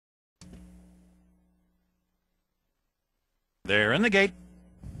They're in the gate.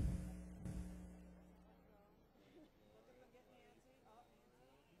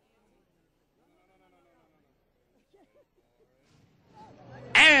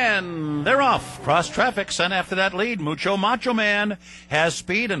 And they're off. Cross traffic sent after that lead. Mucho Macho Man has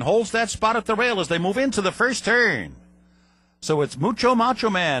speed and holds that spot at the rail as they move into the first turn. So it's Mucho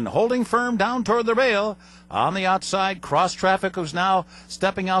Macho Man holding firm down toward the rail. On the outside, Cross Traffic, who's now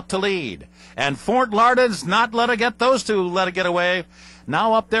stepping out to lead. And Fort Larned's not let it get away.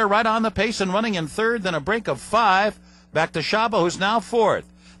 Now up there right on the pace and running in third, then a break of 5. Back to Shaba, who's now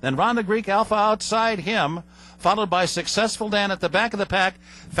fourth. Then Ronda Greek Alpha outside him, followed by Successful Dan at the back of the pack.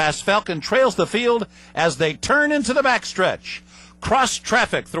 Fast Falcon trails the field as they turn into the backstretch. Cross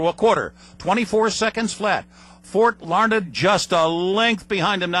Traffic through a quarter, 24 seconds flat. Fort Larned just a length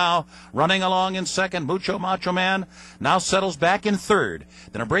behind him now. Running along in second, Mucho Macho Man now settles back in third.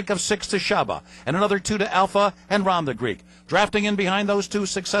 Then a break of 6 to Shaba, and another 2 to Alpha and Ronda Greek. Drafting in behind those two,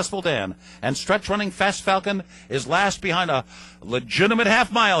 Successful Dan. And stretch running Fast Falcon is last behind a legitimate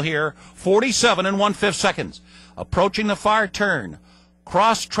half mile here, 47 1/5 seconds. Approaching the far turn.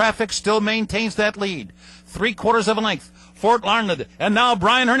 Cross Traffic still maintains that lead. 3/4 of a length. Fort Larned, and now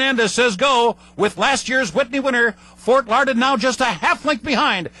Brian Hernandez says go with last year's Whitney winner. Fort Larned now just a half length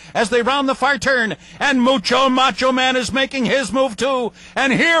behind as they round the far turn, and Mucho Macho Man is making his move too,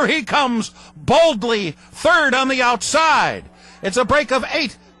 and here he comes boldly, third on the outside. It's a break of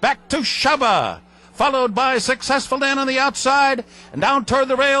 8, back to Shaba, followed by Successful Dan on the outside, and down toward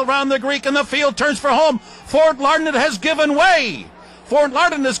the rail, round the Greek, and the field turns for home. Fort Larned has given way. Fort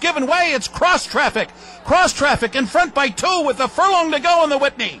Larned has given way. It's Cross Traffic. Cross Traffic in front by 2 with a furlong to go on the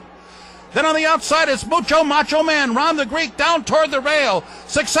Whitney. Then on the outside, it's Mucho Macho Man. Ron the Greek down toward the rail.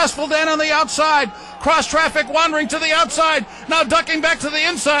 Successful Dan on the outside. Cross Traffic wandering to the outside. Now ducking back to the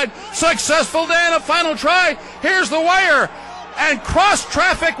inside. Successful Dan, a final try. Here's the wire. And Cross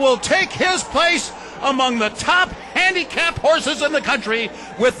Traffic will take his place among the top handicap horses in the country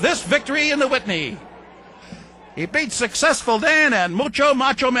with this victory in the Whitney. He beats Successful Dan and Mucho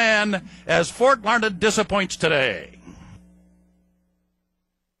Macho Man as Fort Larned disappoints today.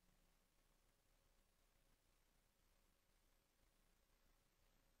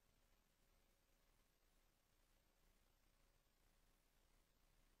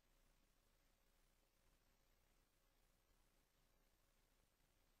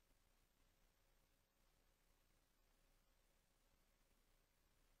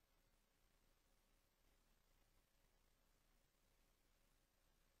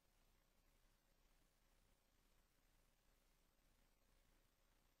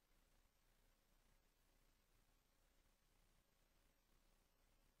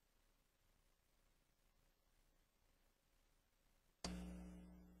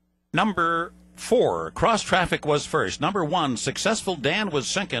 Number 4, Cross Traffic was first. Number 1, Successful Dan was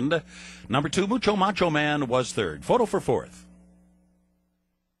second. Number 2, Mucho Macho Man was third. Photo for fourth.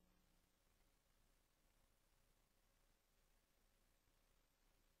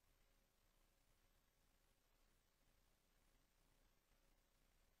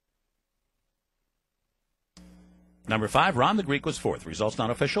 Number 5, Ron the Greek was fourth. Results not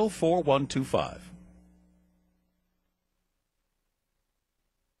official, 4-1-2-5.